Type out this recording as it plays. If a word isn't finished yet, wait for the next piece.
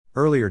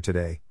Earlier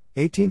today,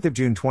 18th of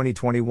June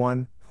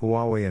 2021,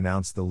 Huawei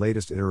announced the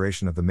latest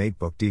iteration of the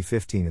MateBook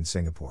D15 in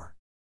Singapore.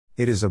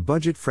 It is a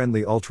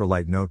budget-friendly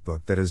ultralight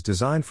notebook that is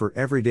designed for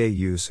everyday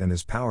use and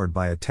is powered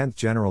by a 10th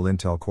General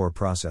Intel Core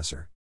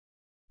processor.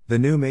 The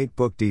new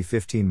MateBook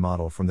D15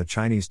 model from the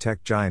Chinese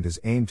tech giant is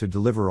aimed to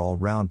deliver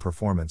all-round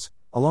performance,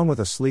 along with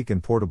a sleek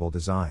and portable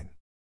design.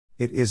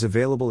 It is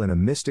available in a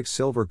mystic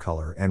silver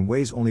color and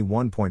weighs only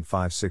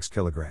 1.56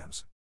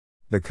 kilograms.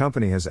 The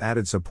company has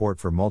added support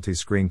for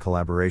multi-screen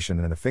collaboration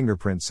and a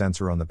fingerprint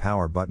sensor on the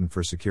power button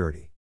for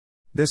security.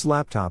 This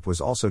laptop was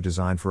also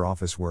designed for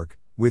office work,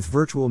 with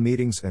virtual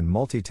meetings and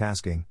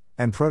multitasking,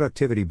 and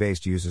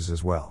productivity-based uses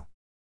as well.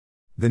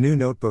 The new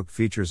notebook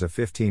features a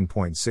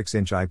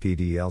 15.6-inch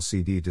IPD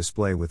LCD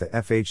display with a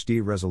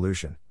FHD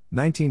resolution,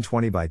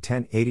 1920 by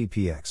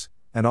 1080px,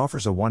 and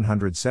offers a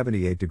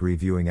 178-degree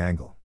viewing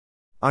angle.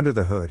 Under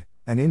the hood,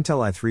 an Intel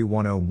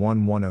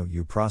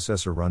i3-10110U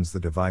processor runs the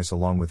device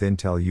along with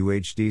Intel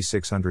UHD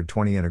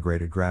 620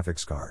 integrated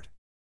graphics card.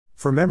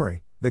 For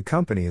memory, the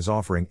company is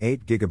offering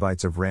 8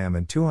 GB of RAM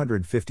and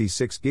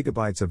 256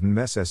 GB of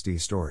mSSD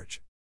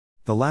storage.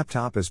 The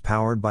laptop is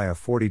powered by a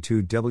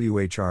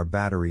 42Wh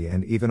battery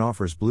and even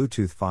offers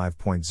Bluetooth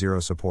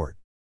 5.0 support.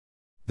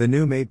 The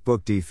new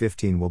MateBook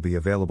D15 will be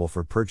available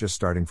for purchase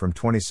starting from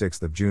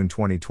 26th of June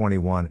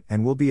 2021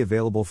 and will be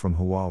available from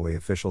Huawei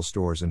official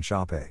stores and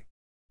Shopee.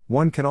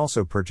 One can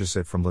also purchase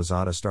it from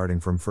Lazada starting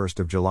from 1st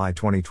of July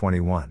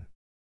 2021.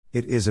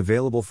 It is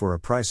available for a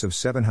price of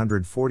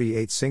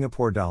 748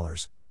 Singapore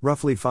dollars,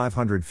 roughly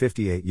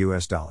 $558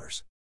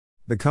 US.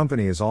 The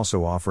company is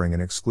also offering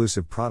an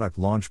exclusive product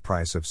launch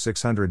price of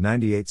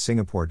 698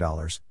 Singapore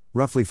dollars,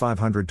 roughly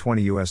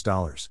 $520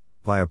 US,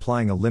 by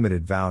applying a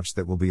limited voucher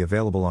that will be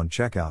available on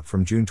checkout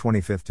from June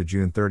 25 to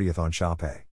June 30 on Shopee.